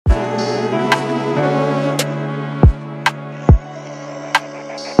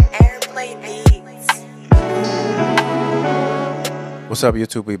What's up,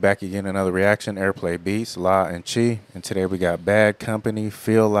 YouTube? We back again, another reaction. Airplay Beats, La and Chi. And today we got Bad Company,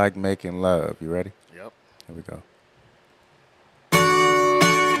 Feel Like Making Love. You ready? Yep. Here we go.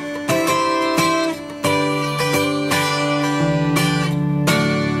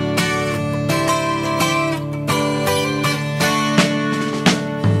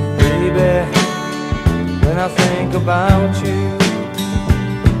 Baby, when I think about you,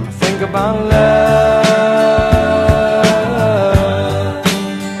 I think about love.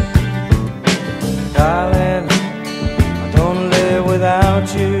 Darling, I don't live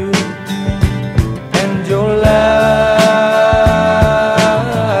without you and your love.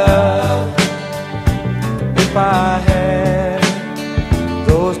 If I had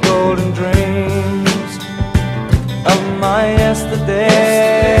those golden dreams of my yesterday,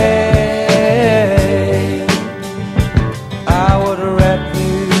 I would wrap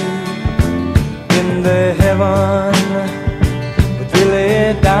you in the heaven, but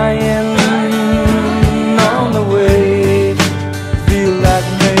really dying on the way. Feel like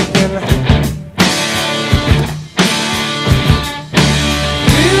making,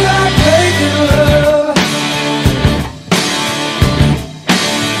 feel like making love,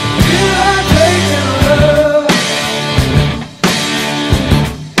 feel like making love,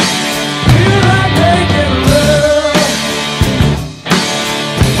 feel like making love,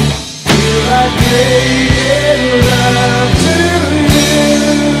 feel like making love to you.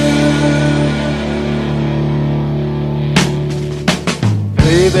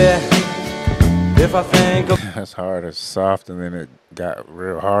 Baby, if I think of That's hard. It's soft, and then it got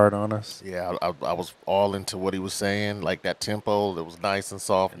real hard on us. Yeah, I was all into what he was saying, like that tempo. It was nice and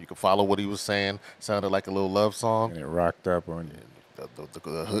soft. You could follow what he was saying. Sounded like a little love song. And it rocked up on you.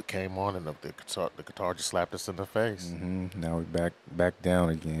 The hook came on, and the guitar just slapped us in the face. Now we back down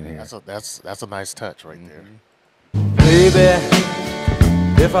again here. That's a nice touch right there. baby,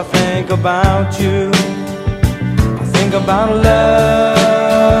 if I think about you, I think about love.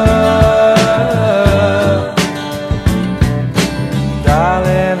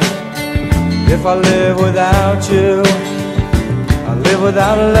 Darling, if I live without you, I live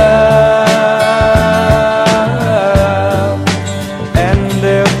without love. And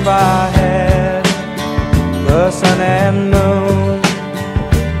if I had the sun and moon,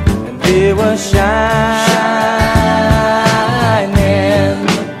 and they were shining,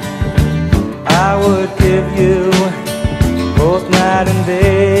 I would give you both night and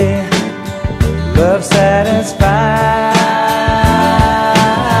day love satisfying.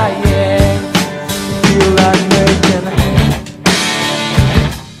 Feel like making,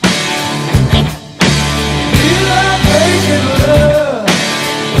 feel like making love,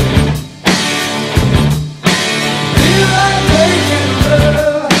 feel like making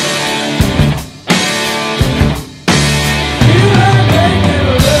love, feel like making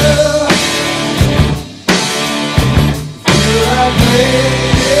love, feel like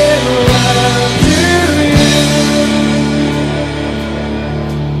making love to you.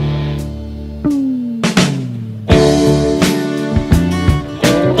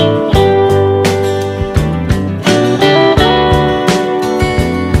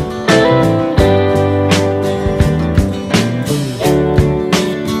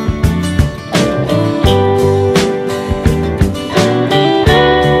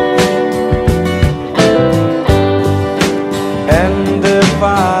 And if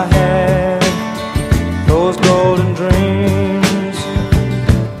I had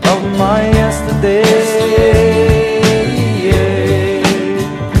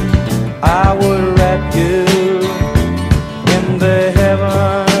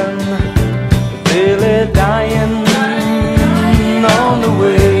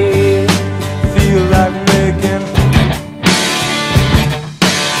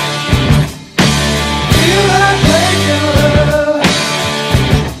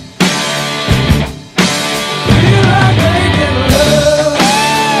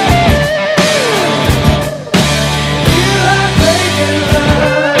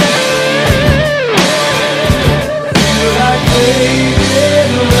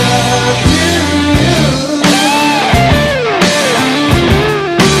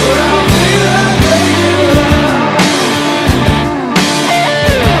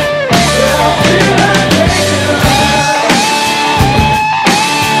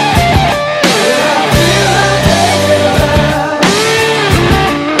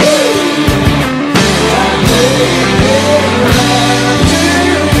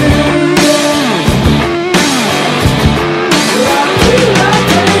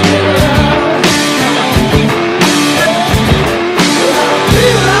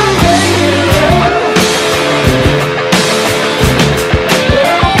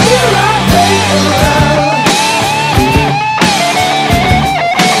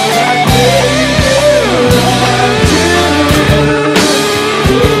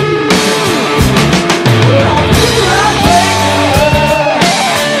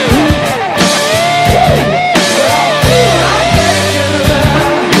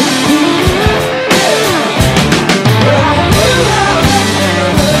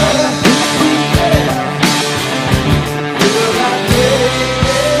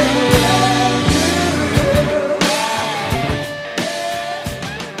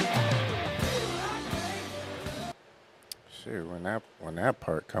Shit, when that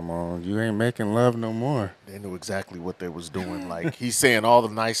part come on, you ain't making love no more. They knew exactly what they was doing. Like he's saying all the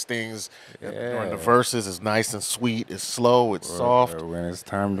nice things during the Yeah. verses. It's nice and sweet. It's slow. It's soft. When it's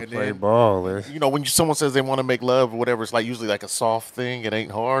time to And play then, ball, it's, You know, when someone says they want to make love or whatever, it's like usually like a soft thing. It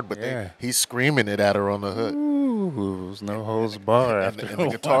ain't hard, but Yeah. he's screaming it at her on the hook. ooh, there's no holds bar And, after and a the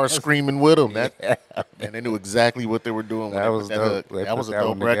while. guitar screaming with him. And they knew exactly what they were doing. That when was they put that dope. hook. They That put was a that dope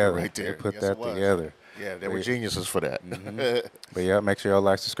one record together. right there. They put Yes, that it was. together. Yeah, they were geniuses for that. But yeah, make sure y'all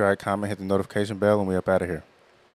like, subscribe, comment, hit the notification bell, and we up out of here.